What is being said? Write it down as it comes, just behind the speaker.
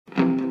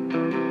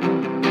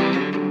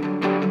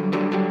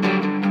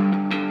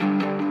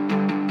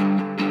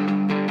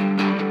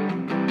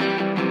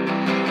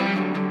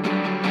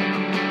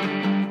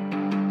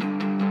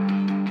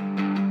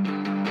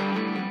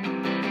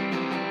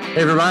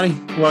Hey everybody,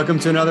 welcome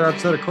to another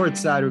episode of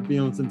Courtside with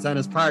Beelington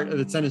Tennis, part of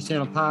the Tennis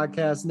Channel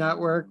Podcast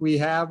Network. We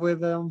have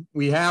with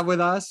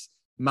us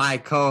my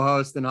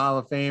co-host and Hall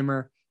of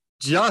Famer,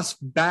 just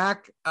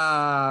back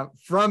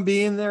from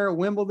being there at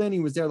Wimbledon.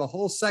 He was there the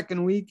whole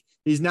second week.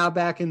 He's now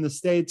back in the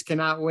States.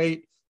 Cannot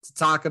wait to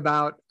talk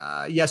about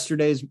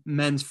yesterday's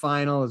men's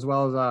final, as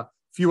well as a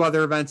few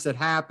other events that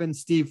happened.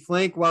 Steve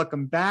Flink,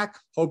 welcome back.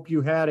 Hope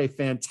you had a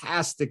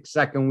fantastic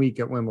second week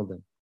at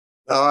Wimbledon.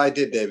 Oh, I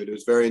did, David. It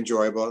was very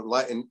enjoyable.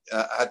 And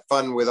I had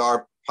fun with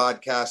our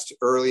podcast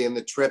early in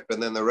the trip,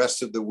 and then the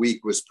rest of the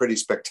week was pretty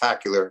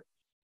spectacular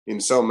in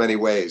so many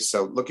ways.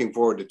 So looking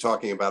forward to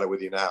talking about it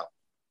with you now.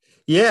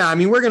 Yeah, I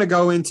mean, we're going to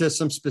go into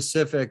some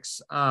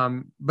specifics,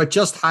 but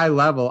just high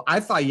level. I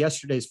thought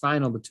yesterday's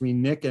final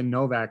between Nick and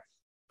Novak,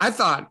 I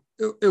thought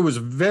it was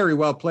very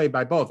well played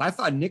by both. I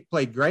thought Nick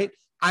played great.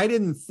 I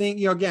didn't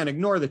think, again,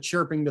 ignore the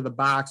chirping to the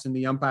box and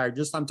the umpire,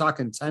 I'm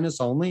talking tennis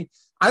only.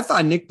 I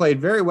thought Nick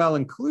played very well,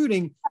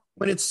 including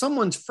when it's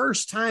someone's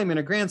first time in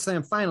a Grand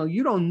Slam final.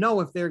 You don't know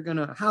if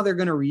how they're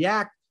going to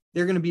react.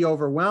 They're going to be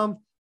overwhelmed.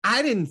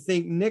 I didn't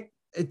think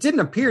it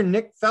didn't appear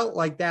Nick felt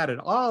like that at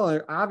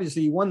all.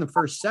 Obviously, he won the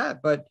first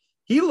set, but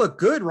he looked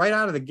good right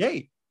out of the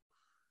gate.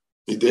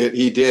 He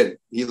did.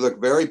 He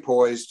looked very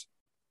poised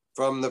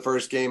from the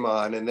first game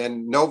on. And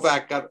then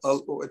Novak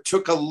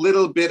took a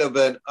little bit of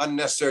an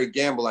unnecessary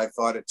gamble, I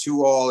thought, at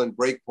 2-all and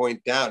break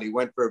point down. He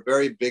went for a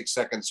very big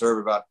second serve,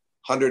 about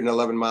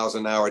 111 miles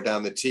an hour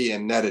down the tee,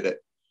 and netted it.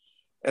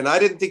 And I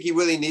didn't think he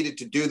really needed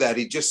to do that.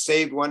 He just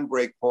saved one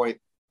break point,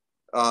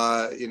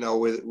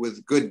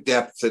 with good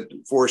depth at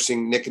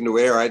forcing Nick into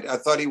air. I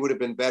thought he would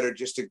have been better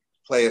just to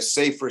play a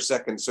safer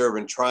second serve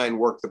and try and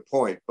work the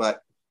point,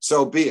 but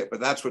so be it. But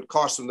that's what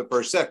cost him the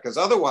first set, because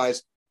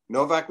otherwise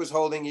Novak was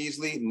holding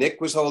easily, Nick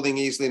was holding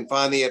easily, and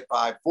finally at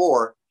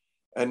 5-4,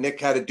 and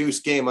Nick had a deuce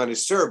game on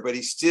his serve, but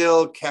he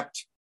still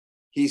kept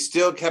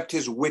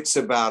his wits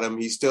about him.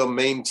 He still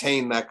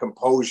maintained that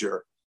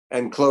composure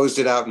and closed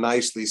it out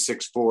nicely,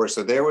 6-4.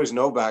 So there was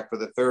Novak for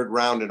the third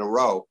round in a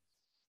row,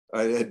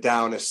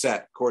 down a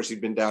set. Of course, he'd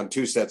been down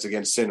 2 sets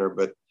against Sinner,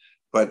 but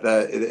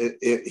there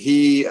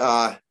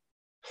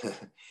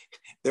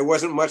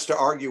wasn't much to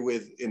argue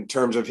with in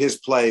terms of his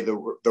play the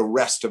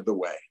rest of the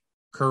way.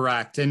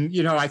 Correct. And,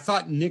 I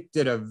thought Nick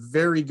did a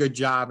very good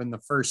job in the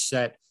first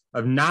set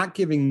of not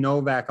giving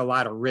Novak a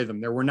lot of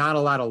rhythm. There were not a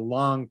lot of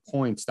long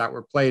points that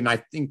were played. And I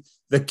think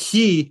the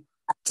key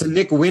to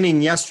Nick winning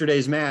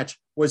yesterday's match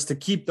was to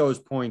keep those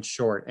points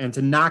short and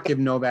to not give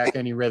Novak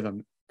any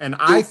rhythm. And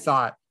I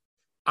thought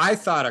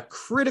a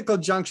critical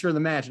juncture of the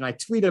match, and I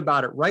tweeted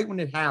about it right when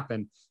it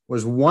happened,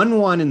 was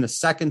 1-1 in the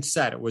second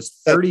set. It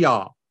was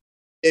 30-all.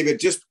 David,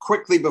 just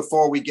quickly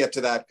before we get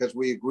to that, because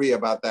we agree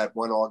about that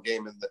 1-all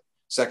game in the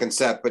second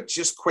set, but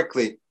just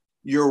quickly,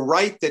 you're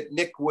right that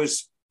Nick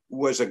was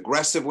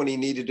aggressive when he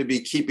needed to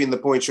be, keeping the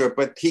point short,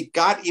 but he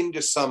got into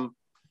some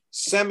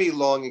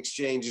semi-long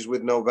exchanges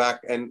with Novak.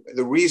 And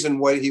the reason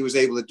why he was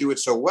able to do it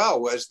so well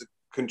was the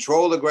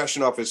controlled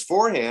aggression off his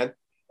forehand,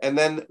 and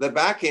then the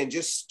backhand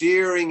just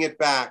steering it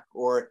back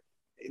or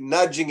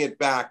nudging it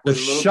back. The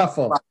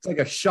shuffle. It's like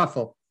a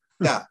shuffle.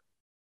 Yeah.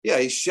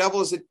 He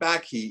shovels it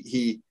back.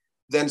 He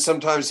then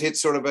sometimes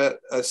hits sort of a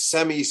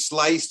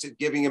semi-sliced,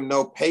 giving him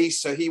no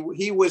pace. So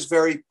he was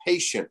very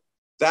patient.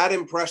 That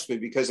impressed me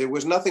because there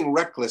was nothing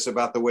reckless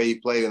about the way he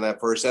played in that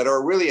first set,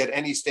 or really at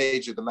any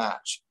stage of the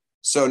match.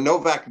 So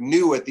Novak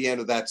knew at the end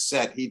of that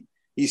set, he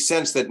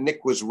sensed that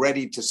Nick was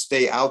ready to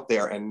stay out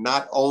there and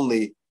not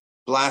only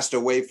blast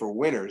away for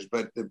winners,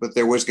 but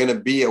there was going to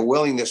be a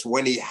willingness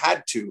when he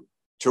had to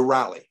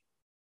rally.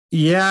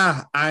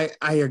 Yeah, I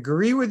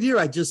agree with you.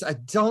 I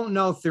don't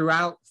know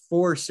throughout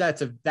 4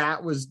 sets if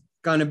that was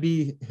going to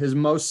be his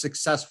most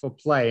successful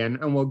play.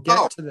 And we'll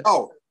get to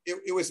the...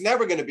 It was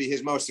never going to be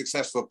his most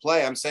successful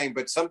play, I'm saying,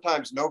 but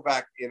sometimes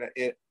Novak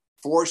it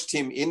forced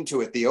him into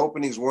it. The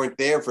openings weren't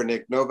there for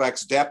Nick.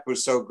 Novak's depth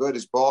was so good,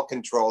 his ball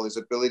control, his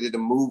ability to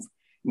move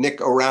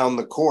Nick around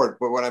the court.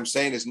 But what I'm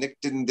saying is Nick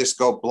didn't just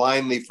go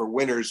blindly for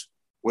winners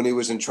when he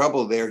was in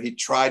trouble there. He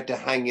tried to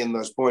hang in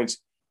those points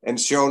and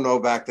show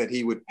Novak that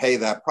he would pay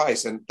that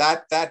price. And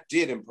that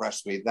did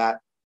impress me,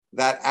 that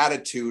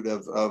attitude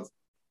of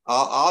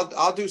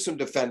I'll do some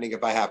defending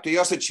if I have to. He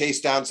also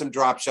chased down some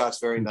drop shots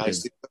very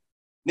nicely.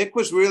 Nick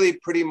was really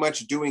pretty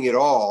much doing it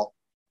all.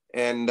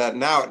 And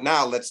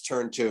now let's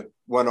turn to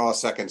 1-all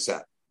second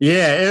set.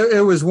 Yeah,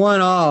 it was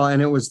 1-all,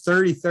 and it was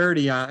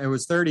 30-30. It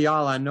was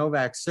 30-all on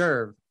Novak's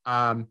serve.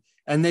 And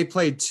they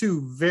played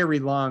 2 very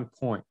long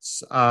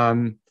points.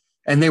 And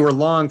they were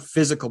long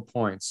physical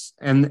points,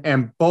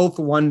 and both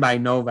won by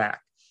Novak.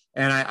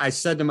 And I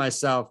said to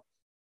myself,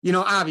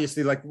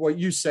 obviously, like what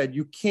you said,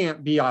 you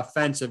can't be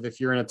offensive if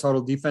you're in a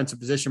total defensive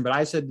position. But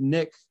I said to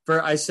Nick,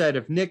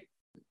 if Nick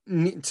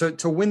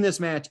to win this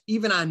match,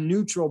 even on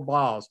neutral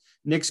balls,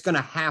 Nick's going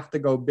to have to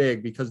go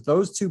big, because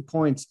those 2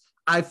 points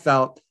I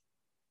felt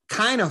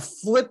kind of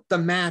flipped the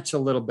match a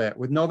little bit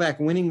with Novak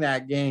winning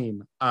that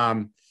game.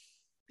 Yeah,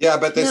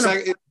 but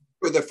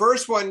The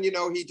first one,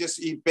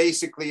 he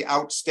basically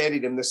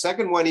outsteadied him. The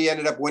second one, he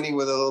ended up winning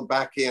with a little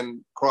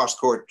backhand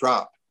cross-court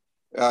drop,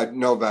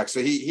 Novak.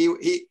 So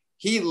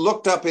he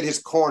looked up at his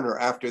corner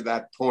after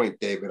that point,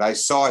 David. I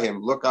saw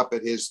him look up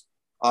at his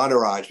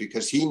entourage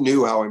because he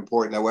knew how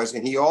important that was.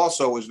 And he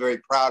also was very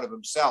proud of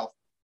himself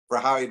for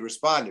how he'd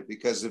responded,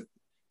 because if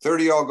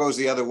 30-all goes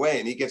the other way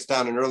and he gets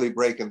down an early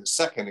break in the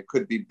second, it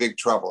could be big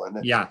trouble. And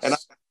I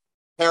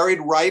carried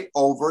right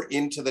over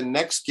into the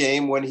next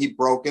game when he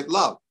broke at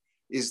love,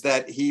 is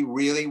that he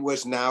really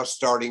was now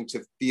starting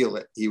to feel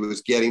it. He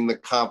was getting the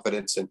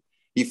confidence, and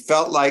he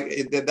felt like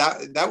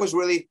that was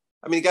really,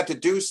 he got to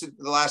deuce the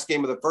last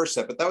game of the first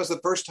set, but that was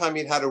the first time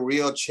he'd had a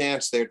real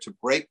chance there to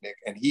break Nick,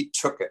 and he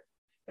took it,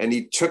 and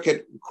he took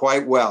it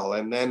quite well.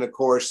 And then, of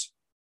course,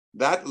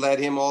 that led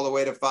him all the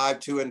way to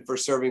 5-2 and for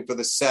serving for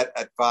the set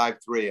at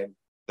 5-3. And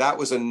that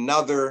was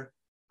another,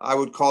 I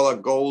would call a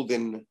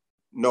golden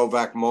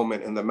Novak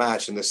moment in the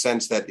match, in the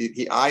sense that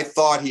I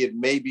thought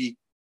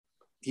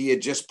he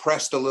had just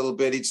pressed a little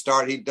bit.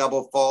 He'd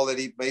double faulted.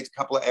 He made a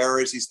couple of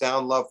errors. He's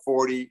down love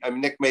 40.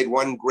 Nick made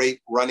one great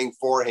running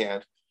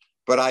forehand,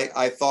 but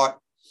I thought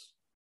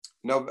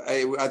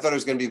it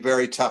was going to be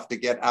very tough to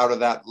get out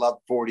of that love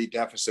 40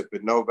 deficit,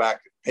 but Novak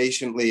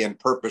patiently and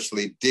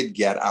purposely did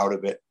get out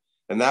of it.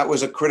 And that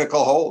was a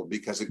critical hold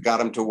because it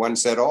got him to one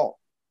set all.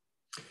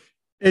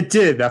 It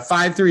did. That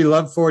 5-3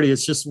 love 40.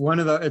 It's just one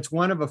of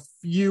a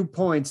few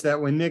points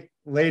that when Nick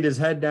laid his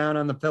head down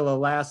on the pillow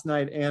last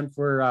night and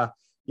for, a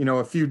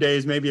few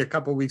days, maybe a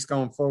couple of weeks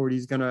going forward,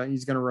 he's going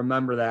to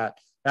remember that.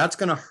 That's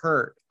going to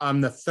hurt. On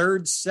the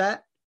third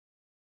set,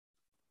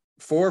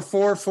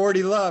 4-4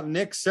 40 love,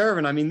 Nick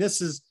serving.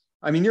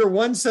 You're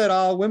one set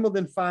all,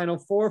 Wimbledon final,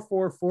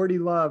 4-4 40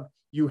 love.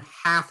 You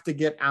have to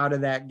get out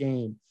of that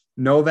game.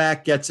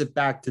 Novak gets it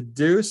back to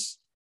deuce.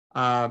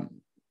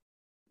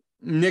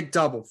 Nick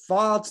double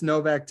faults.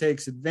 Novak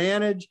takes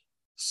advantage.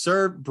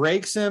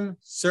 Breaks him,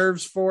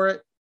 serves for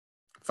it,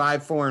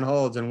 5-4 and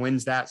holds, and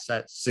wins that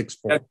set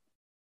 6-4.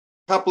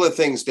 Couple of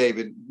things,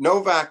 David.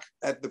 Novak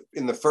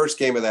in the first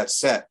game of that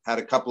set had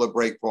a couple of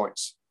break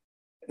points.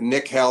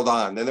 Nick held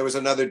on. Then there was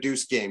another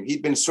deuce game.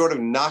 He'd been sort of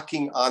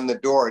knocking on the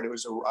door, and it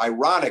was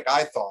ironic,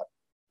 I thought,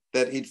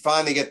 that he'd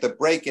finally get the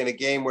break in a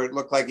game where it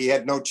looked like he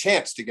had no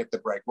chance to get the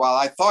break. While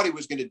I thought he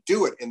was going to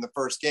do it in the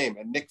first game,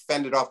 and Nick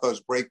fended off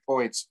those break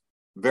points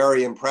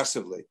very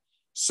impressively.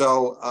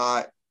 So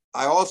I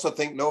also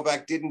think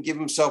Novak didn't give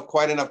himself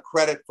quite enough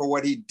credit for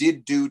what he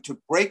did do to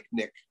break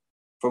Nick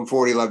from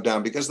 40 love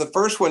down, because the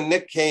first one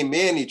Nick came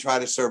in, he tried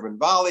to serve and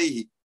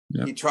volley.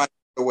 He tried to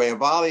get away a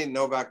volley, and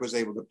Novak was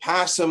able to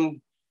pass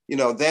him.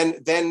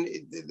 Then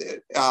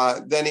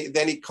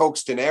he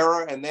coaxed an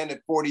error, and then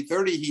at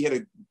 40-30 he hit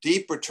a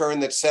deep return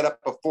that set up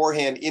a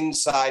forehand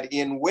inside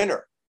in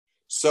winner.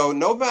 So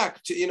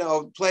Novak, he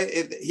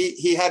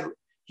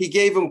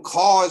gave him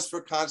cause for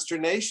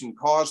consternation,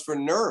 cause for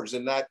nerves,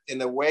 and that in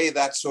a way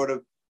that sort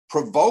of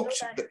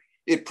provoked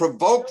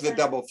the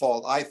double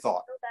fault. I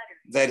thought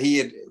that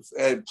he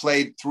had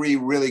played 3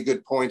 really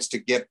good points to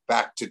get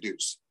back to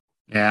deuce.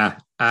 Yeah,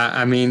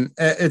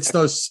 it's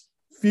those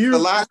few.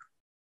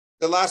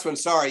 The last one,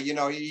 sorry,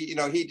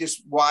 he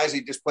just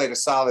wisely just played a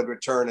solid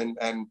return,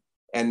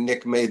 and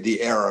Nick made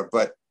the error,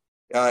 but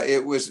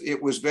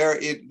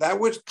that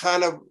was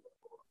kind of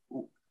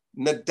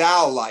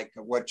Nadal-like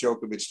what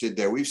Djokovic did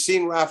there. We've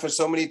seen Rafa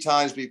so many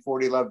times be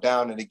 40 love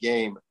down in a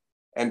game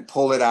and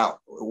pull it out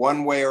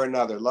one way or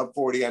another. Love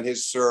 40 on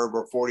his serve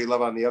or 40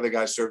 love on the other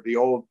guy's serve. The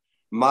old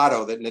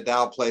motto that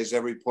Nadal plays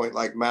every point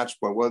like match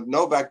point. Well,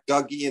 Novak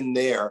dug in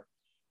there,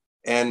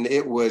 and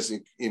it was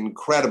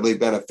incredibly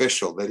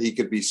beneficial that he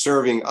could be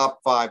serving up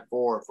 5-4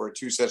 for a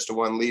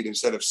 2-1 lead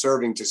instead of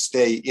serving to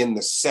stay in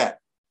the set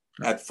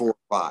at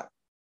 4-5.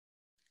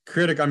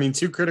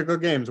 Two critical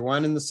games,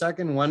 one in the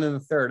second, one in the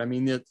third.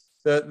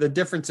 The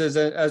differences,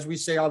 as we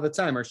say all the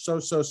time, are so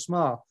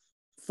small.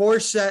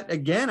 4-set,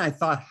 again, I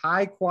thought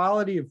high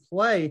quality of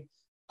play.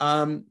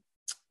 When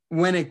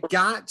it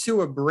got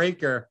to a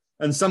breaker,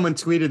 and someone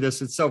tweeted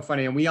this, it's so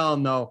funny, and we all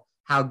know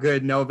how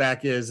good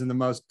Novak is in the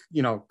most,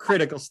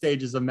 critical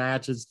stages of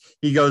matches.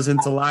 He goes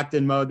into locked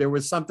in mode. There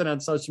was something on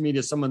social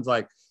media. Someone's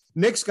like,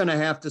 Nick's going to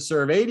have to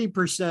serve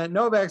 80%.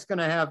 Novak's going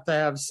to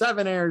have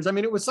 7 errors.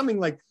 It was something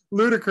like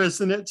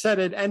ludicrous. And it said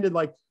it ended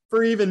like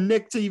for even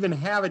Nick to even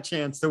have a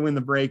chance to win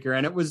the breaker.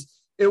 And it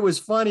was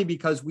funny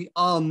because we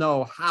all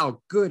know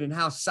how good and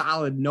how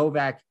solid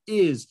Novak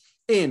is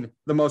in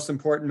the most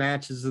important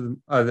matches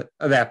of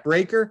that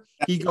breaker.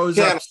 He goes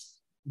up.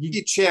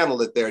 He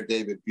channeled it there,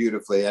 David,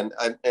 beautifully. And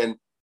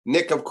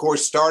Nick, of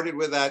course, started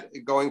with that,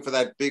 going for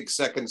that big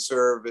second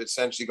serve,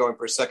 essentially going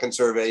for a second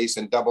serve ace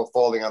and double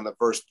faulting on the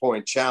first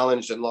point,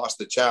 challenged and lost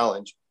the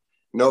challenge.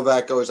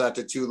 Novak goes out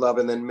to 2 love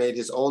and then made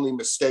his only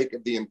mistake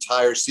of the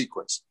entire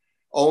sequence,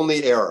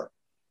 only error.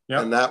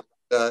 Yep. And that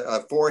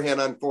a forehand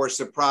on 4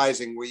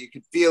 surprising, where you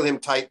could feel him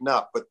tighten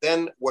up. But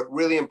then what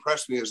really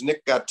impressed me was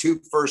Nick got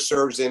 2 first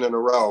serves in a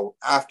row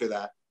after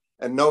that,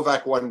 and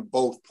Novak won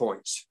both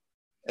points.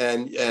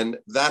 And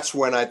that's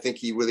when I think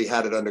he really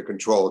had it under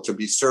control, to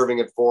be serving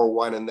at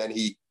 4-1, and then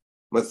he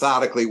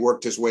methodically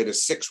worked his way to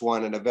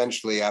 6-1. And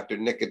eventually, after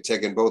Nick had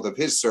taken both of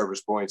his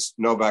service points,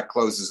 Novak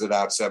closes it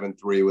out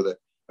 7-3 with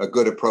a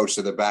good approach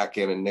to the back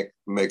end, and Nick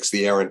makes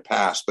the errant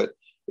pass. But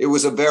it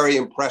was a very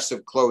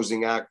impressive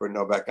closing act for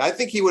Novak. I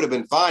think he would have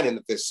been fine in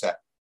the fifth set,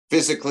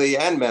 physically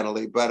and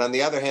mentally. But on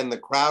the other hand, the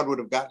crowd would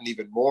have gotten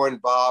even more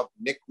involved.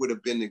 Nick would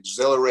have been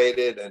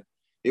exhilarated, and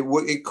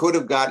it could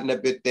have gotten a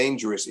bit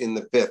dangerous in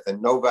the fifth.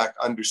 And Novak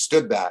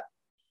understood that,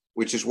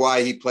 which is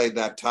why he played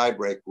that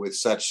tiebreak with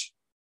such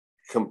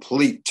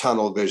complete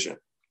tunnel vision.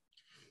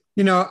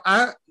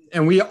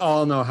 And we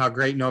all know how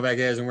great Novak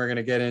is, and we're going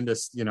to get into,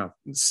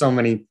 so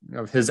many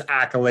of his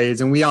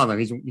accolades, and we all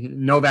know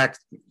Novak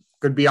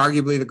could be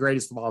arguably the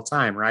greatest of all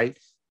time, right?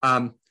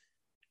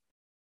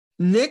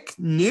 Nick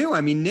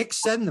knew. Nick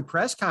said in the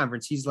press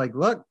conference, he's like,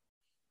 look,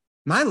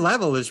 my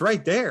level is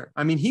right there.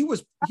 He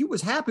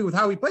was happy with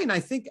how he played, and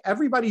I think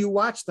everybody who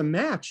watched the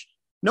match,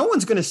 no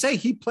one's going to say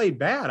he played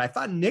bad. I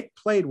thought Nick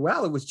played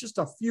well. It was just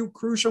a few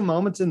crucial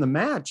moments in the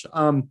match.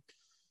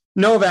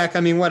 Novak,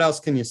 what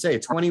else can you say?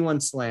 21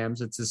 slams.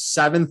 It's his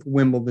 7th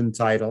Wimbledon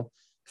title,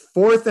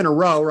 4th in a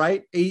row,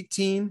 right?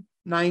 18,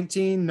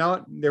 19.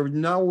 No, there was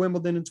no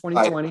Wimbledon in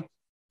 2020.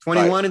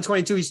 21 and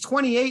 22. He's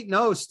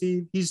 28-0,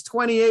 Steve. He's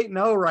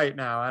 28-0 right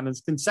now on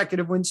his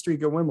consecutive win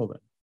streak at Wimbledon.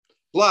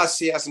 Plus,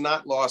 he has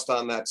not lost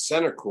on that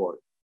center court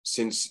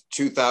since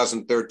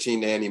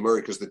 2013 to Andy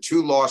Murray, because the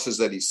 2 losses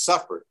that he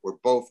suffered were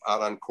both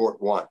out on court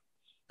 1.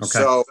 Okay.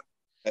 So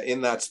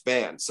in that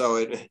span.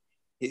 So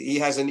he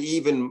has an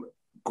even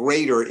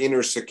greater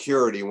inner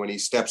security when he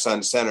steps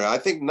on center. I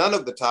think none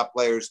of the top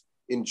players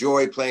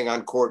enjoy playing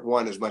on court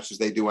 1 as much as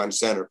they do on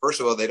center. First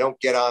of all, they don't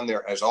get on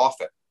there as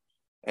often.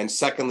 And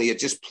secondly, it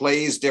just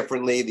plays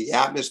differently. The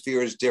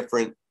atmosphere is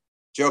different.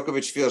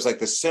 Djokovic feels like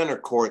the center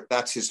court,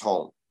 that's his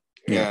home.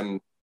 Yeah.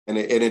 And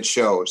it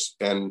shows.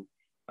 And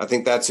I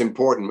think that's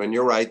important. And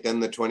you're right, then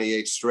the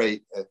 28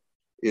 straight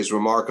is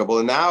remarkable.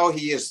 And now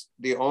he is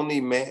the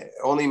only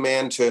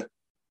man to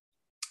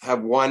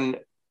have won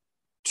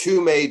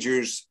 2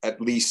 majors at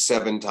least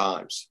 7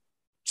 times,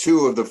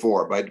 2 of the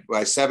 4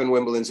 by 7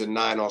 Wimbledons and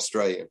 9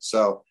 Australians.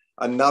 So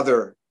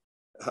another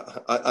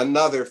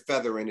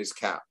feather in his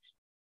cap.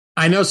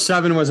 I know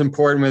 7 was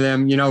important with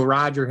him.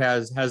 Roger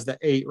has the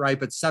 8, right?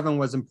 But 7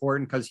 was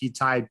important because he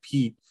tied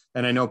Pete.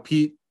 And I know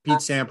Pete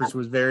Sampras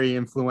was very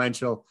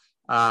influential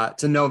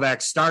to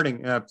Novak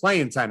starting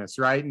playing tennis,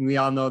 right? And we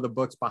all know the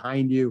books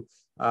behind you.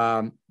 You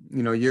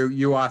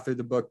authored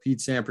the book, Pete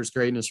Sampras,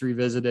 Greatness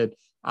Revisited.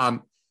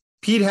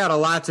 Pete had a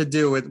lot to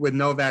do with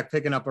Novak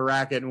picking up a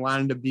racket and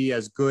wanting to be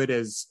as good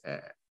as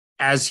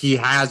he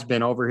has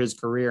been over his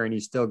career, and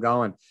he's still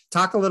going.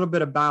 Talk a little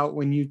bit about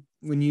when you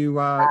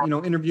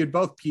interviewed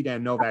both Pete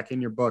and Novak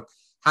in your book,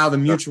 how the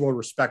mutual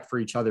respect for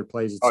each other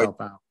plays itself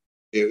out.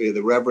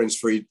 The reverence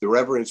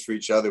for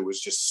each other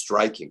was just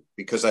striking,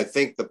 because I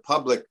think the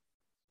public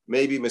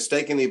maybe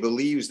mistakenly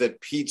believes that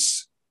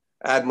Pete's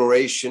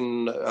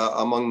admiration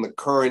among the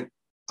current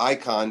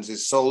icons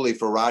is solely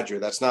for Roger.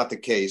 That's not the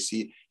case.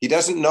 He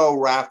doesn't know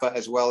Rafa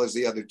as well as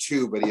the other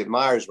 2, but he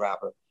admires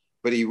Rafa.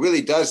 But he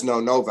really does know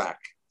Novak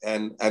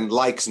and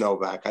likes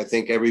Novak, I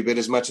think, every bit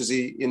as much as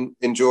he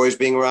enjoys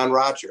being around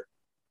Roger.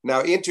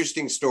 Now,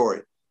 interesting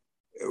story.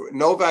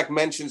 Novak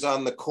mentions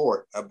on the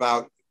court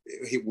about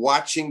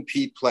watching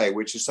Pete play,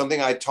 which is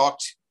something I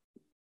talked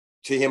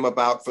to him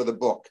about for the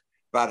book,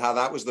 about how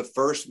that was the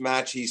first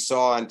match he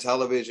saw on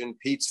television,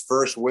 Pete's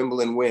first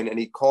Wimbledon win, and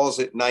he calls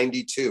it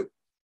 92.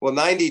 Well,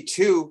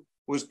 92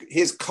 was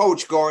his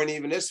coach, Goran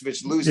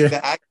Ivanisevic, losing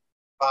to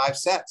 5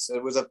 sets.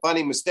 It was a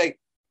funny mistake.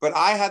 But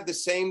I had the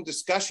same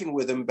discussion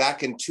with him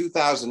back in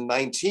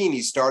 2019.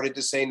 He started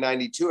to say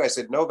 92. I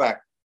said, Novak,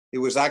 it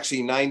was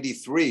actually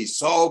 93.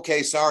 So,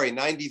 okay, sorry,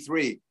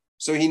 93.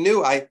 So he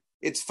knew.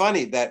 It's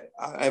funny that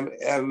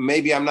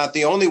maybe I'm not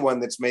the only one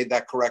that's made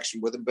that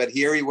correction with him, but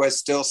here he was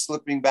still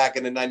slipping back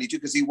into 92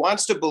 because he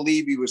wants to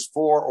believe he was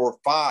 4 or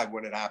 5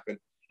 when it happened.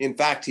 In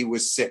fact, he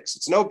was 6.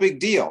 It's no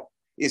big deal.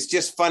 It's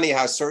just funny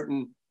how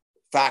certain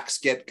facts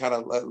get kind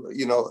of,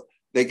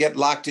 they get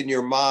locked in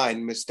your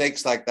mind,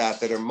 mistakes like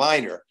that are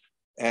minor.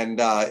 And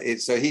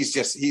so he's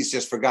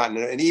just forgotten.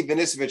 And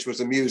Ivanisevic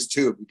was amused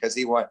too, because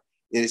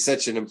it's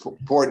such an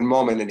important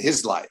moment in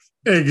his life.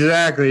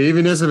 Exactly.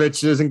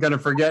 Ivanisevic isn't going to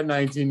forget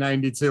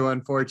 1992,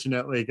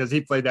 unfortunately, because he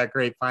played that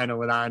great final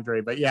with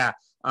Andre. But yeah,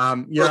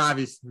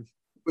 obviously.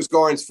 It was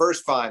Goran's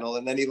first final,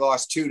 and then he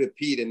lost 2 to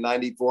Pete in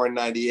 94 and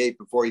 98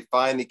 before he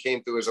finally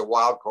came through as a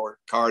wild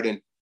card in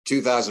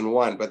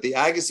 2001. But the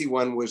Agassi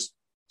one was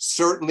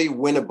certainly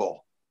winnable.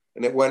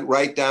 And it went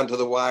right down to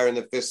the wire in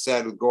the 5th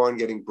set, with Goran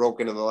getting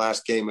broken in the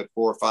last game at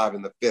 4-5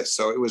 in the 5th.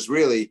 So it was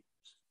really,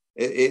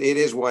 it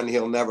is one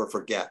he'll never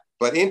forget.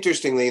 But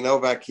interestingly,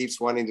 Novak keeps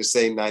wanting to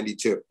say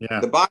 92. Yeah.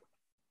 The box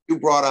you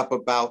brought up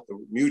about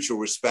the mutual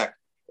respect,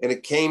 and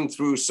it came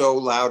through so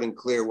loud and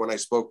clear when I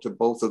spoke to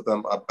both of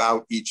them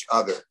about each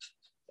other.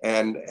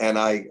 And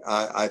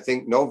I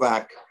think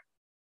Novak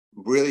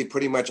really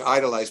pretty much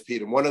idolized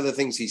Pete. And one of the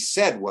things he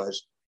said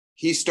was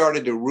he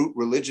started to root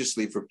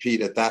religiously for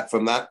Pete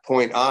from that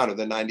point on of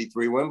the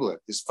 93 Wimbledon.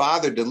 His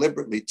father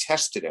deliberately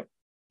tested him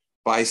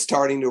by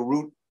starting to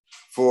root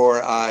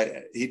for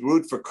he'd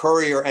root for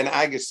Courier and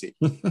Agassi.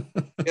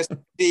 Just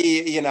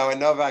be, and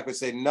Novak would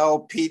say, no,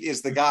 Pete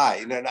is the guy.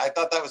 And I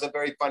thought that was a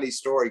very funny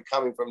story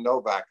coming from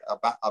Novak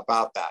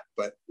about that.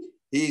 But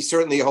he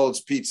certainly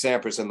holds Pete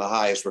Sampras in the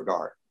highest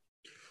regard.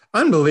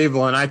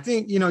 Unbelievable. And I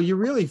think, you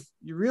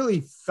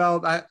really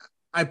felt, I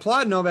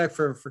applaud Novak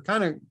for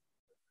kind of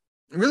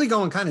really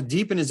going kind of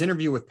deep in his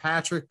interview with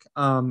Patrick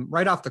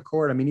right off the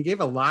court. I mean, he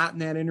gave a lot in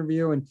that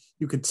interview, and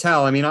you could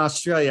tell. I mean,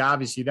 Australia,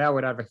 obviously, that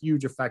would have a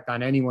huge effect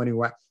on anyone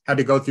who had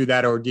to go through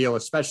that ordeal,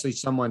 especially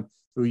someone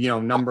who,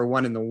 number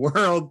one in the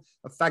world,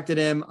 affected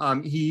him.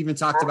 He even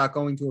talked about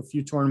going to a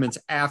few tournaments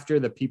after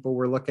that people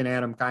were looking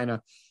at him kind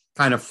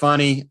of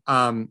funny.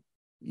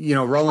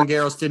 Roland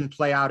Garros didn't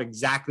play out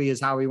exactly as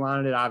how he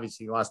wanted it.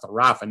 Obviously, he lost to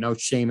Rafa, no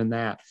shame in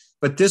that.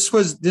 But this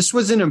was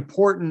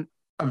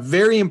a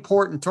very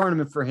important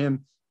tournament for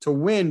him to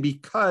win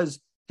because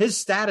his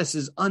status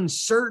is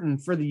uncertain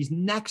for these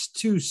next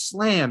two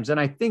slams. And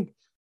I think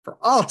for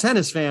all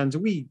tennis fans,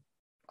 we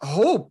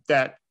hope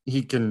that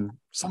he can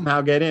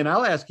somehow get in.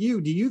 I'll ask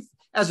you,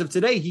 as of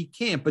today, he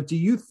can't, but do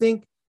you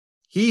think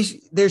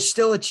there's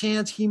still a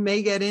chance he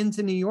may get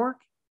into New York?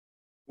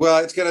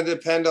 Well, it's going to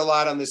depend a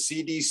lot on the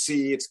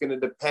CDC. It's going to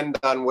depend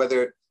on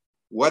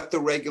what the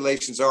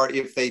regulations are,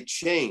 if they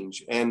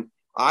change. And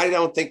I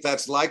don't think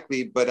that's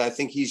likely, but I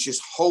think he's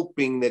just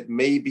hoping that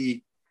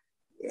maybe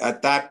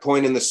at that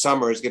point in the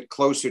summer, as get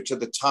closer to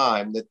the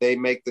time, that they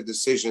make the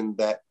decision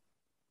that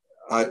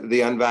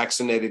the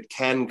unvaccinated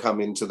can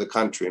come into the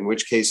country, in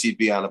which case he'd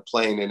be on a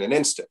plane in an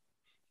instant.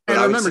 But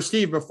and remember,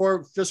 Steve,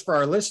 just for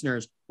our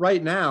listeners,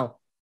 right now,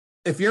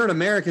 if you're an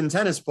American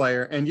tennis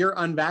player and you're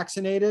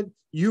unvaccinated,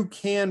 you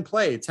can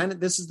play.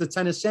 This is the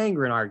Tennis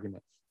Sangren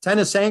argument.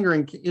 Tennis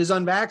Sangren is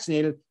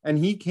unvaccinated and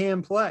he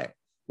can play.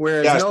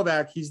 Whereas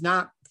Novak, he's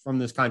not from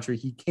this country.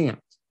 He can't.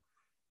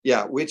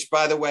 Yeah, which,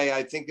 by the way,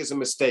 I think is a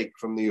mistake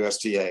from the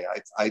USTA.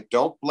 I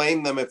don't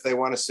blame them if they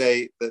want to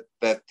say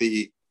that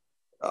the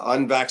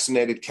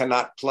unvaccinated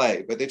cannot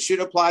play, but it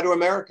should apply to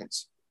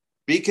Americans.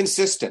 Be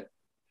consistent.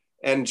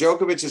 And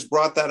Djokovic has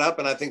brought that up,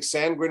 and I think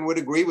Sandgren would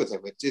agree with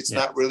him. It's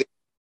not really,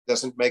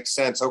 doesn't make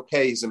sense.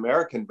 Okay, he's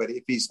American, but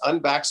if he's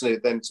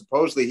unvaccinated, then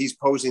supposedly he's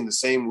posing the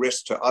same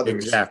risk to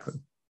others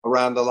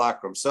around the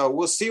locker room. So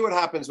we'll see what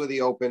happens with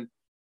the Open.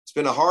 It's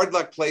been a hard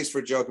luck place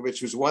for Djokovic,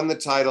 who's won the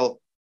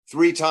title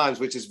 3 times,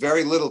 which is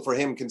very little for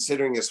him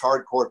considering his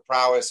hard court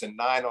prowess and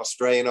 9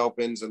 Australian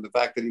Opens and the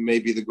fact that he may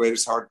be the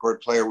greatest hard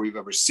court player we've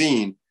ever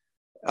seen.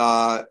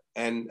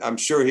 And I'm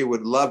sure he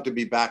would love to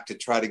be back to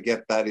try to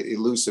get that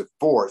elusive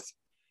 4th.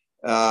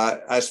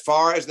 As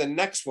far as the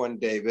next one,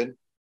 David,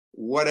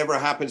 whatever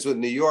happens with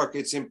New York,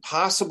 it's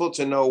impossible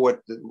to know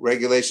what the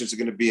regulations are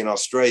going to be in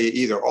Australia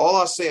either. All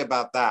I'll say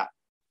about that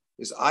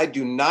is I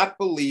do not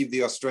believe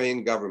the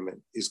Australian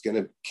government is going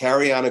to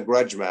carry on a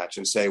grudge match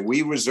and say,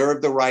 we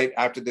reserve the right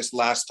after this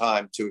last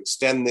time to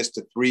extend this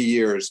to 3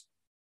 years.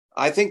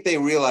 I think they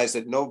realize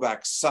that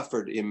Novak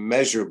suffered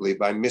immeasurably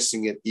by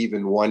missing it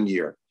even 1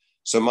 year.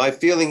 So my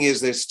feeling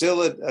is there's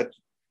still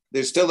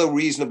a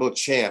reasonable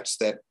chance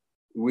that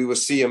we will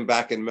see him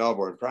back in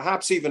Melbourne,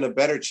 perhaps even a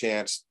better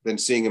chance than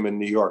seeing him in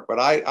New York. But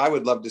I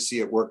would love to see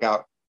it work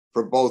out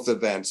for both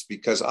events,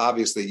 because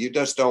obviously you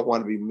just don't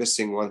want to be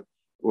missing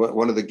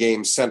one of the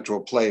game's central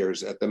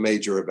players at the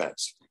major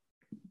events.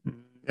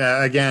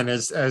 Yeah, again,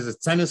 as a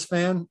tennis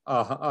fan,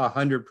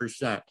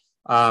 100%.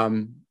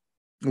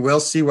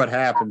 We'll see what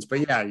happens,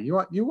 but yeah,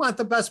 you want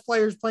the best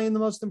players playing the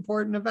most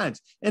important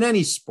events in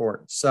any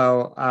sport.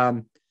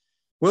 So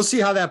we'll see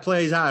how that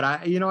plays out.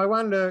 I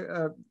wanted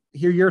to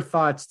hear your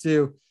thoughts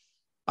too.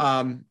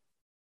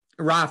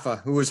 Rafa,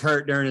 who was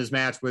hurt during his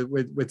match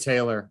with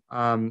Taylor,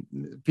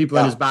 people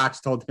in his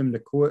box told him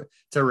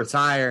to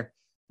retire.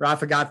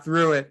 Rafa got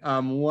through it,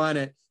 won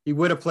it. He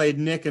would have played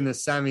Nick in the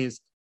semis.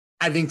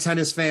 I think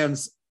tennis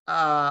fans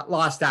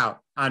lost out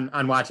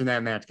on watching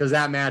that match, because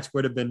that match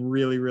would have been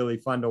really, really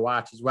fun to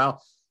watch as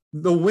well.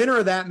 The winner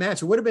of that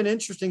match, it would have been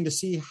interesting to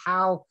see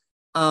how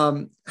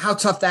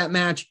tough that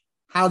match,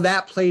 how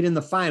that played in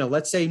the final.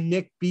 Let's say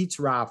Nick beats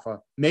Rafa.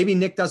 Maybe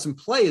Nick doesn't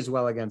play as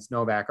well against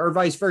Novak, or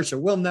vice versa.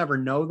 We'll never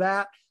know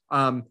that.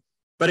 But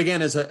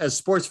again, as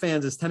sports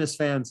fans, as tennis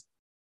fans,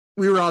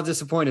 we were all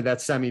disappointed that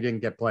semi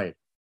didn't get played.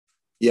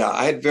 Yeah,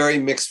 I had very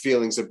mixed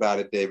feelings about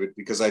it, David,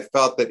 because I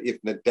felt that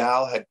if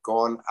Nadal had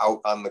gone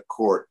out on the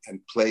court and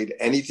played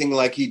anything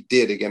like he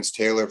did against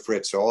Taylor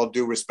Fritz, all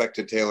due respect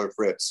to Taylor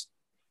Fritz,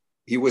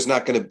 he was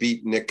not going to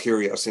beat Nick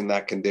Kyrgios in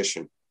that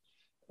condition.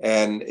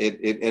 And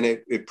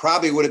it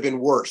probably would have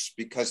been worse,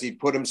 because he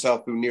put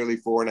himself through nearly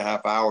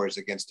 4.5 hours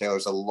against Taylor.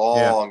 It's a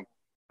long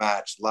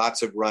match,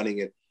 lots of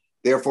running. And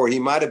therefore, it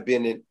might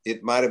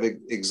have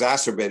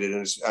exacerbated,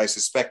 and I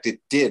suspect it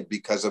did,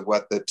 because of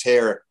what the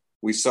tear.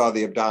 We saw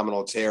the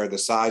abdominal tear, the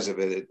size of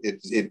it.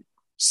 It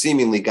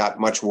seemingly got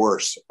much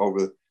worse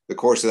over the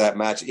course of that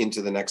match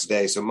into the next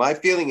day. So my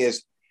feeling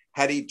is,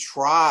 had he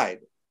tried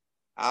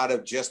out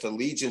of just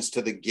allegiance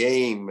to the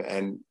game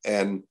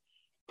and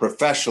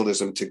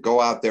professionalism to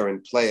go out there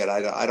and play it,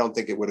 I don't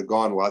think it would have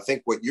gone well. I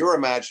think what you're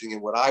imagining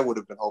and what I would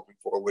have been hoping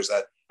for was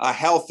that a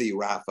healthy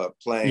Rafa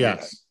playing.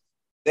 Yes.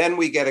 Then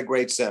we get a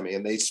great semi.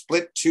 And they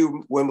split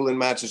 2 Wimbledon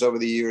matches over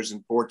the years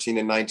in 14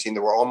 and 19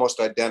 that were almost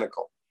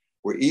identical,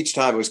 where each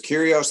time it was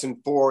Kyrgios in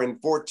 4 in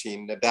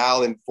 14,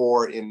 Nadal in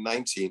 4 in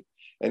 19.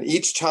 And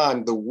each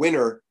time the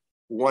winner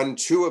won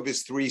 2 of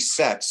his 3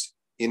 sets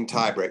in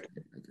tiebreak.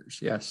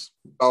 Yes.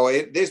 Oh,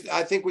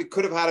 I think we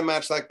could have had a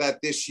match like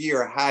that this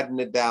year had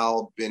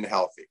Nadal been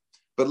healthy.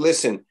 But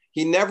listen,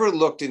 he never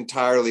looked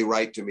entirely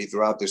right to me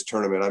throughout this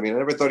tournament. I mean, I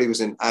never thought he was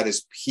at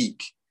his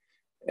peak.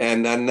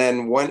 And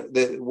then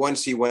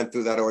once he went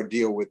through that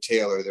ordeal with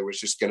Taylor, there was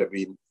just going to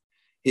be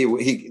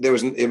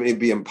it'd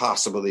be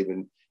impossible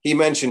even. He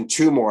mentioned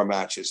 2 more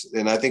matches,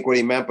 and I think what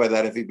he meant by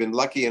that, if he'd been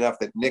lucky enough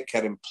that Nick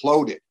had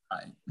imploded,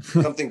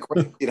 something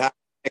crazy had happened.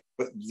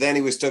 But then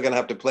he was still going to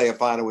have to play a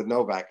final with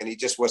Novak, and he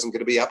just wasn't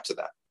going to be up to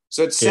that.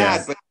 So it's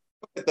sad, but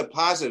at the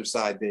positive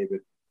side, David,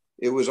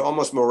 it was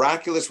almost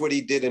miraculous what he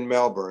did in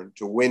Melbourne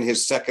to win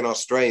his second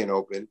Australian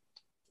Open,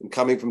 and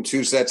coming from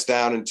 2 sets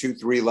down and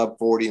 2-3 love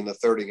 40 in the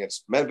third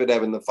against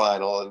Medvedev in the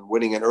final, and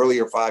winning an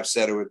earlier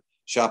 5-setter with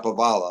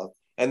Shapovalov,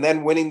 and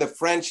then winning the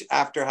French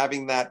after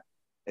having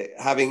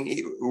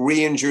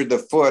re-injured the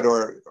foot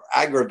or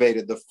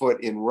aggravated the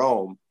foot in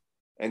Rome,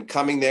 and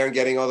coming there and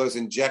getting all those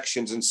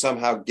injections and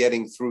somehow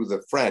getting through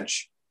the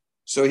French.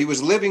 So he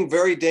was living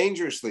very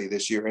dangerously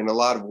this year in a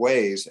lot of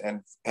ways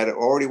and had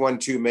already won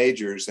 2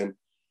 majors. And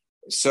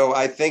so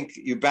I think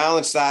you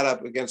balance that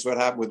up against what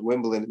happened with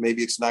Wimbledon.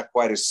 Maybe it's not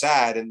quite as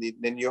sad. And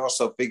then you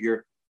also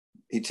figure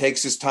he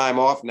takes his time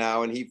off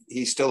now, and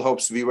he still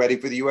hopes to be ready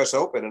for the U.S.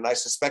 Open. And I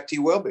suspect he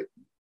will be.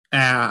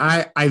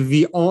 I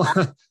agree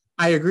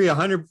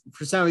 100%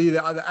 with you.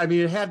 I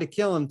mean, it had to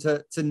kill him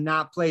to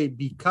not play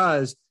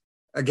because,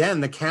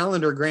 again, the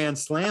calendar Grand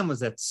Slam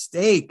was at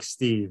stake,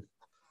 Steve.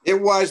 It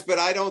was, but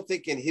I don't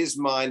think in his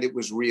mind it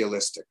was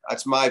realistic.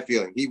 That's my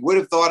feeling. He would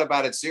have thought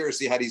about it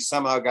seriously had he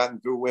somehow gotten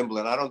through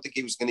Wimbledon. I don't think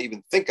he was going to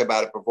even think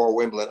about it before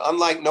Wimbledon,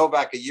 unlike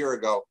Novak a year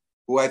ago,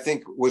 who I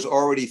think was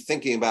already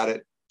thinking about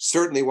it,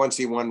 certainly once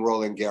he won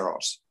Roland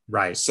Garros.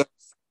 Right. So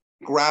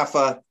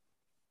Rafa,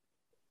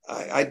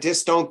 I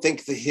just don't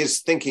think that his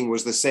thinking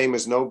was the same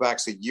as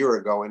Novak's a year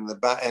ago. And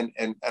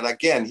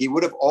again, he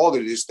would have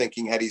altered his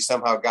thinking had he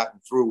somehow gotten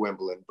through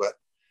Wimbledon, but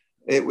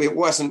it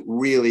wasn't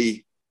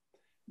really.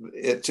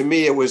 To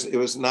me, it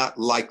was not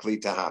likely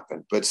to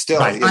happen. But still,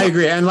 right. I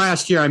agree. And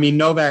last year, I mean,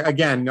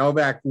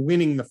 Novak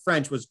winning the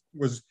French was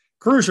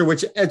crucial.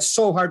 Which it's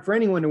so hard for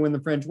anyone to win the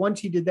French. Once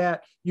he did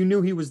that, you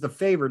knew he was the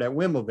favorite at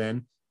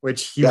Wimbledon,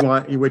 which he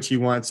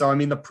won. So I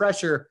mean, the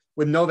pressure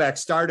with Novak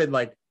started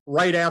like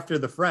right after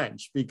the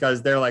French,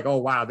 because they're like, oh,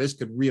 wow, this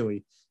could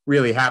really,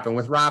 really happen.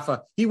 With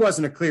Rafa, he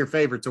wasn't a clear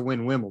favorite to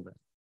win Wimbledon.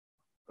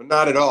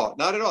 Not at all.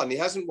 Not at all. And he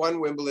hasn't won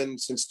Wimbledon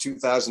since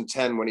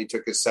 2010 when he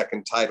took his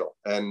second title.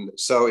 And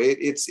so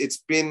it's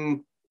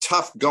been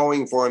tough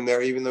going for him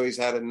there, even though he's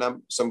had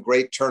some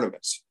great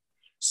tournaments.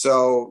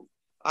 So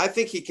I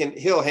think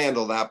he'll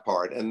handle that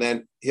part. And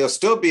then he'll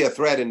still be a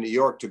threat in New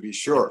York, to be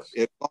sure,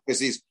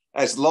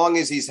 as long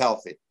as he's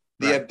healthy.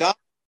 The abdominal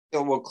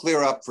will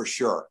clear up for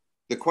sure.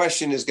 The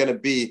question is going to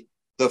be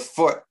the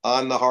foot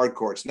on the hard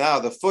courts. Now,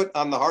 the foot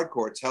on the hard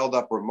courts held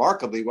up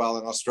remarkably well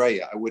in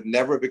Australia. I would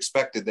never have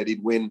expected that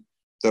he'd win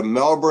the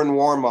Melbourne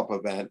warm-up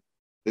event,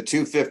 the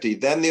 250,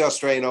 then the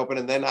Australian Open,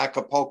 and then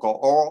Acapulco,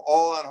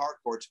 all on hard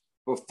courts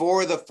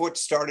before the foot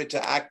started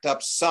to act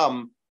up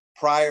some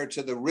prior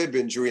to the rib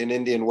injury in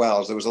Indian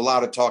Wells. There was a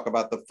lot of talk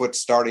about the foot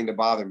starting to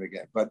bother him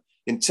again. But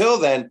until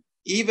then,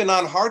 even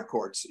on hard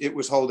courts, it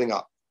was holding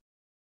up.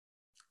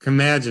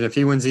 Imagine if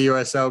he wins the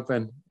U.S.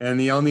 Open and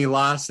the only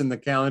loss in the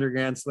calendar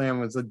Grand Slam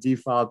was a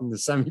default in the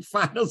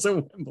semifinals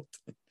of Wimbledon.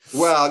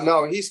 Well,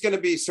 no, he's going to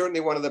be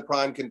certainly one of the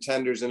prime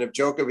contenders. And if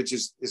Djokovic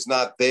is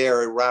not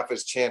there,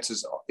 Rafa's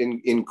chances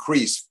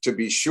increase, to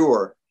be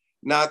sure.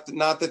 Not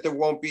that there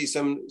won't be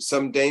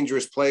some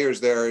dangerous players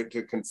there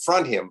to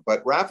confront him,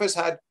 but Rafa's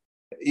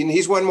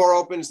he's won more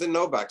Opens than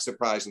Novak,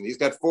 surprisingly. He's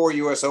got 4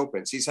 U.S.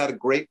 Opens. He's had a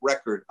great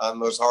record on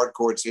those hard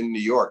courts in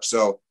New York.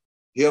 So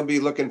he'll be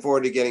looking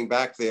forward to getting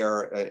back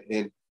there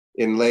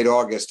in late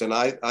August. And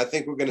I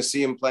think we're going to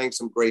see him playing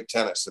some great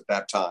tennis at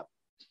that time.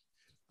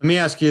 Let me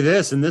ask you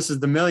this, and this is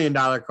the $1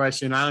 million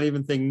question. I don't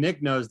even think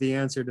Nick knows the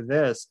answer to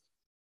this.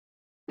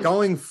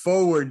 Going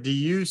forward, do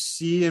you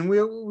see, and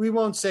we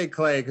won't say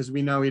Clay because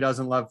we know he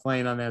doesn't love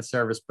playing on that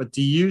service, but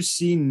do you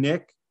see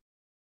Nick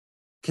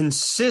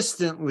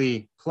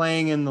consistently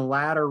playing in the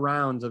latter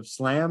rounds of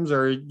slams,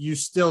 or you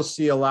still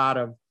see a lot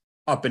of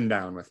up and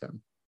down with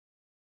him?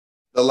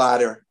 The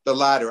latter.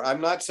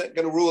 I'm not going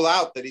to rule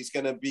out that he's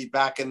going to be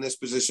back in this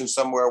position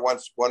somewhere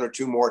one or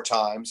two more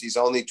times. He's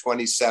only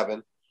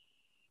 27,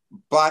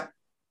 but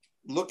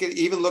look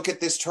at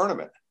this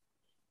tournament.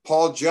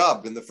 Paul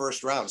Jubb in the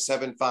first round,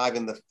 7-5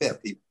 in the fifth.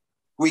 He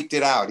squeaked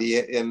it out.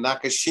 In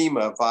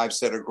Nakashima,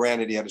 5-setter.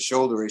 Granted, he had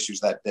shoulder issues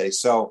that day.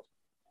 So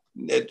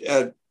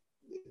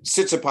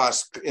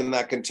Tsitsipas in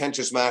that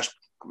contentious match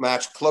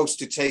close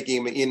to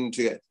taking him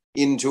into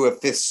into a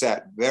fifth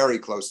set, very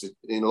close to,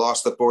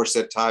 lost the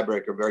 4-set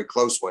tiebreaker, very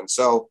close one.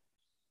 So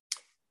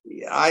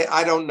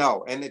I don't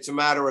know. And it's a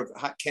matter of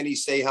can he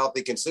stay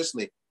healthy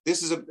consistently?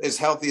 This is as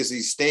healthy as he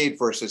stayed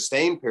for a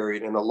sustained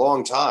period in a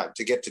long time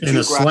to get to in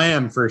a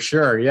slam for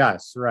sure.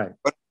 Yes, right.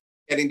 But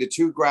getting to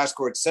 2 grass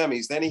court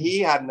semis, then he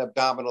had an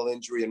abdominal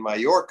injury in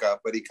Mallorca,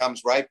 but he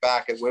comes right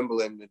back at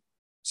Wimbledon.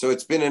 So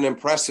it's been an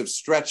impressive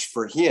stretch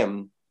for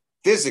him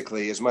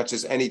physically as much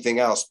as anything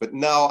else. But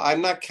no,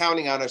 I'm not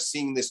counting on us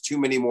seeing this too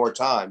many more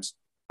times.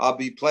 I'll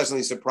be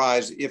pleasantly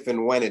surprised if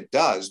and when it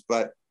does.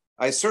 But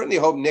I certainly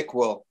hope Nick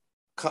will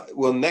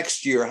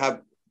next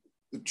year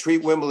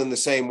treat Wimbledon the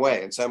same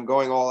way. And so I'm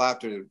going all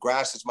after it.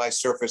 Grass is my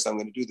surface. I'm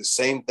going to do the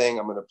same thing.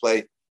 I'm going to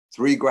play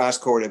 3 grass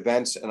court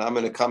events, and I'm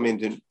going to come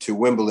into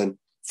Wimbledon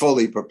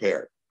fully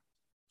prepared.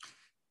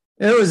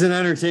 It was an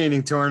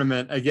entertaining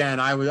tournament. Again,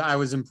 I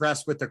was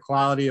impressed with the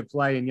quality of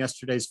play in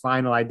yesterday's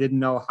final. I didn't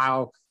know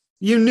how.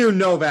 You knew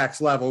Novak's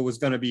level was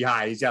going to be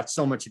high. He's got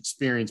so much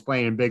experience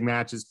playing in big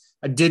matches.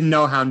 I didn't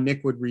know how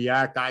Nick would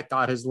react. I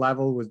thought his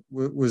level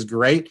was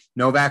great.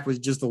 Novak was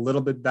just a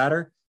little bit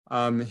better.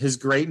 His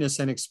greatness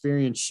and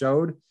experience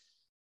showed.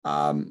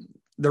 The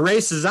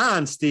race is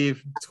on,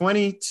 Steve.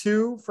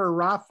 22 for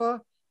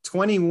Rafa,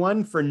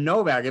 21 for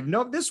Novak.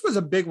 This was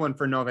a big one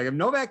for Novak. If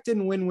Novak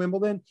didn't win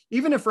Wimbledon,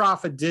 even if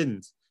Rafa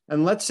didn't,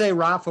 and let's say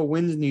Rafa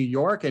wins New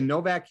York and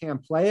Novak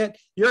can't play it,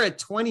 you're at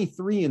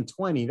 23 and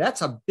 20.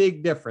 That's a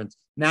big difference.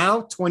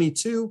 Now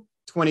 22,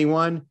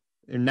 21,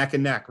 they're neck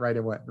and neck right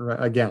away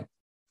again.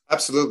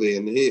 Absolutely.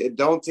 And I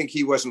don't think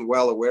he wasn't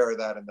well aware of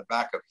that in the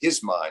back of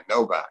his mind,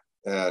 Novak.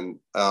 And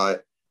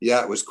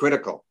it was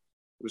critical.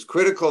 It was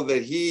critical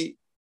that he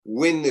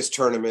win this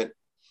tournament.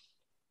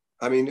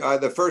 I mean,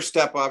 the first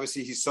step,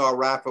 obviously, he saw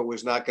Rafa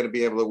was not going to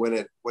be able to win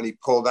it when he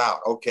pulled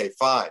out. Okay,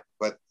 fine.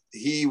 But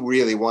he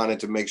really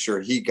wanted to make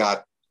sure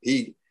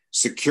he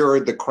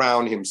secured the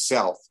crown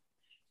himself.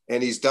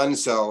 And he's done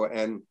so.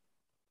 And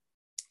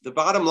the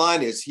bottom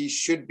line is he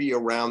should be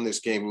around this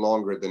game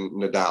longer than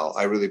Nadal.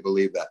 I really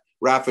believe that.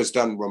 Rafa's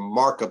done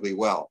remarkably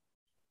well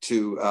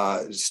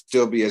to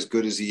still be as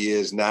good as he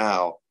is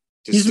now.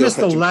 He's missed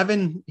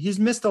 11. He's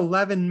missed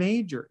 11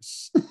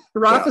 majors.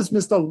 Rafa's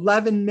missed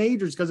 11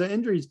 majors because of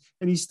injuries,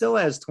 and he still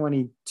has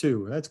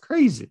 22. That's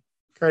crazy.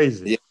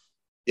 Crazy.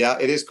 Yeah,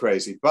 it is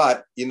crazy.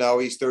 But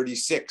he's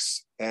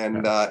 36,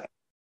 and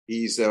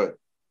he's a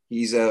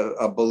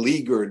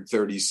beleaguered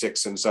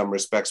 36 in some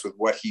respects with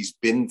what he's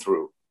been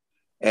through.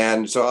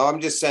 And so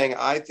I'm just saying,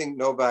 I think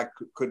Novak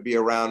could be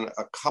around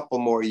a couple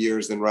more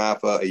years than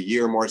Rafa, a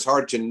year more. It's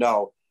hard to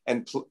know.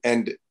 And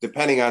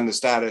depending on the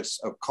status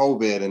of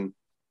COVID and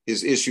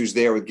his issues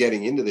there with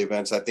getting into the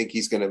events, I think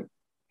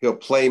he'll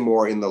play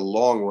more in the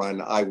long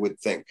run, I would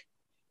think.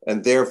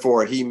 And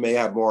therefore, he may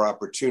have more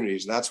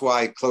opportunities. And that's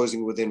why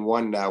closing within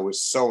 1 now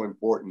is so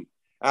important.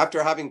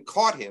 After having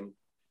caught him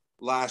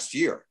last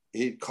year,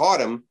 he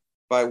caught him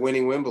by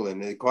winning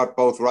Wimbledon. He caught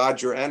both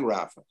Roger and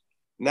Rafa.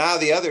 Now,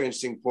 the other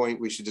interesting point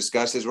we should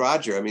discuss is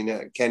Roger. I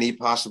mean, can he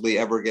possibly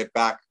ever get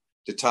back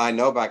to tie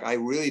Novak? I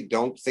really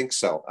don't think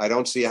so. I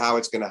don't see how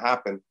it's going to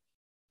happen.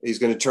 He's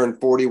going to turn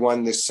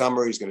 41 this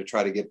summer. He's going to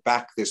try to get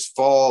back this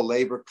fall,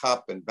 Labour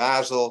Cup and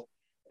Basel.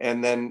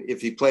 And then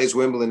if he plays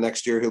Wimbledon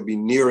next year, he'll be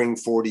nearing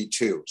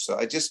 42. So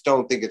I just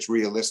don't think it's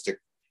realistic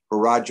for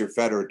Roger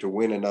Federer to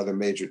win another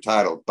major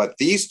title. But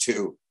these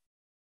two,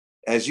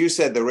 as you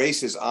said, the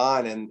race is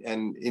on,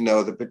 and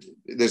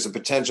there's a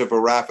potential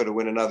for Rafa to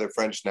win another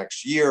French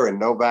next year and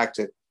Novak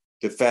to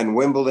defend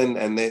Wimbledon,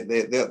 and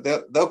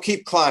they'll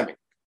keep climbing.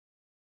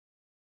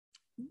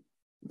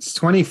 Is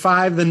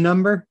 25 the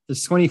number?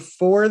 Is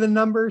 24 the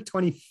number?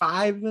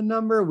 25 the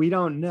number? We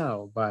don't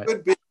know, but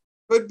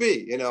could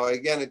be.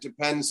 Again, it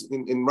depends.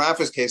 In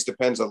Rafa's case,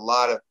 depends a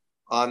lot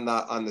on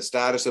the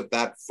status of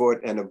that foot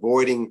and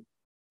avoiding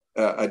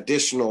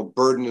additional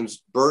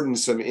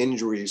burdensome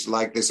injuries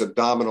like this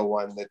abdominal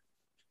one that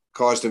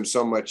caused him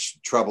so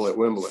much trouble at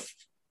Wimbledon.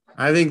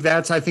 I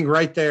think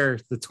right there,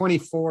 the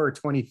 24 or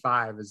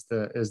 25 is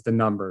the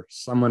number.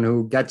 Someone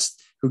who gets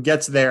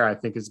there, I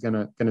think, is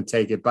gonna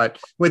take it. But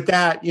with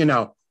that,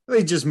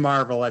 they just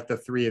marvel at the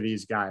 3 of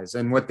these guys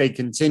and what they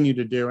continue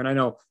to do. And I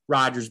know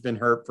Roger's been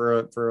hurt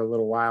for a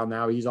little while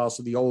now. He's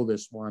also the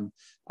oldest one.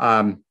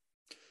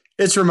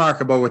 It's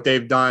remarkable what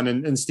they've done.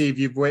 And Steve,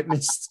 you've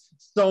witnessed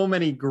so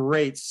many of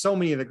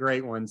the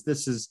great ones.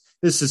 This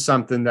is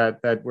something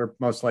that we're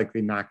most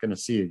likely not going to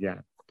see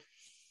again.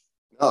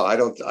 No, I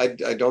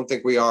don't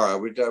think we are.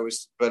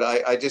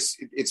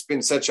 It's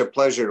been such a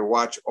pleasure to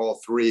watch all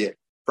 3.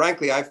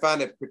 Frankly, I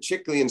found it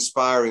particularly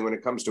inspiring when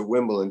it comes to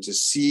Wimbledon to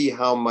see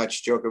how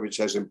much Djokovic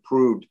has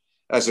improved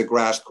as a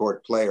grass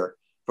court player.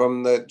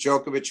 From the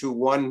Djokovic who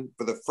won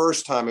for the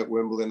first time at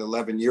Wimbledon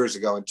 11 years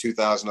ago in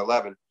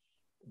 2011,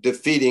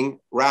 defeating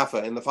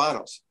Rafa in the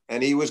finals.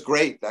 And he was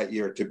great that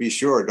year, to be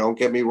sure. Don't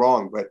get me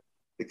wrong. But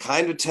the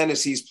kind of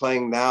tennis he's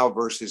playing now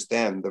versus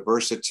then, the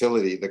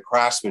versatility, the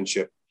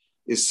craftsmanship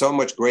is so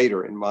much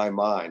greater in my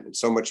mind and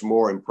so much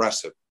more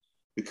impressive.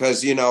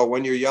 Because,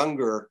 when you're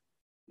younger,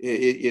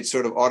 it's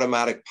sort of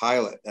automatic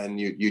pilot, and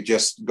you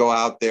just go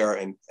out there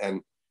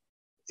and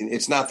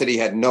it's not that he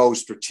had no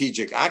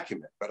strategic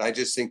acumen, but I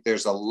just think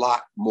there's a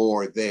lot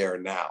more there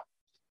now.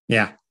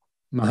 Yeah,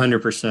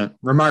 100%.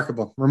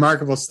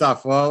 Remarkable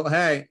stuff. Well,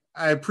 hey,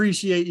 I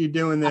appreciate you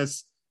doing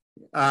this.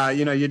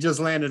 You just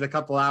landed a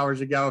couple hours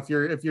ago.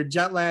 If you're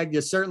jet lagged,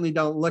 you certainly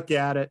don't look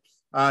at it.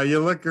 You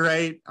look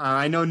great.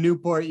 I know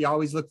Newport, you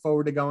always look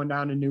forward to going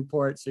down to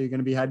Newport. So you're going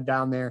to be heading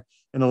down there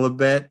in a little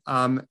bit.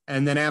 And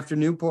then after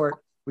Newport,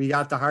 we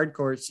got the hard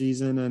court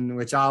season, and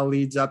which all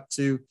leads up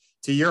to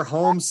your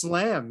home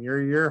slam,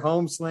 your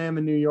home slam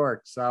in New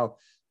York. So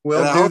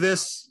we'll do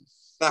this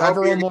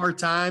several more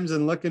times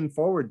and looking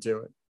forward to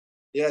it.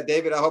 Yeah,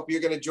 David, I hope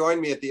you're going to join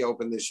me at the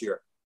Open this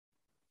year.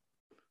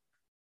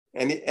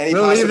 We'll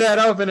leave that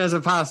open as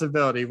a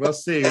possibility. We'll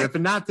see. If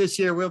not this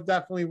year,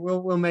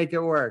 we'll make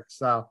it work.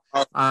 So,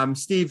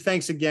 Steve,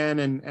 thanks again,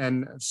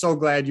 and so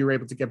glad you were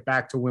able to get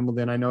back to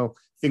Wimbledon. I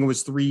think it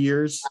was 3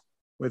 years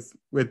with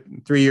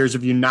 3 years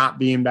of you not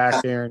being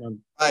back there, and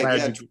I'm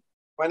glad you.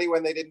 20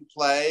 when they didn't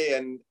play,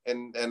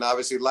 and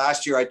obviously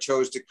last year I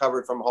chose to cover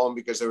it from home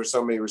because there were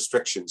so many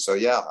restrictions. So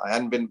yeah, I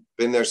hadn't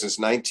been there since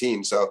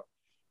 19. So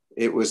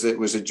it was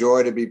a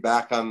joy to be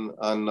back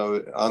on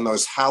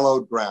those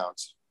hallowed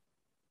grounds.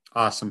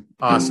 Awesome.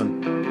 All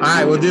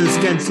right, we'll do this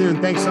again soon.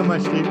 Thanks so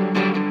much, Steve.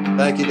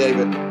 Thank you,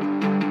 David.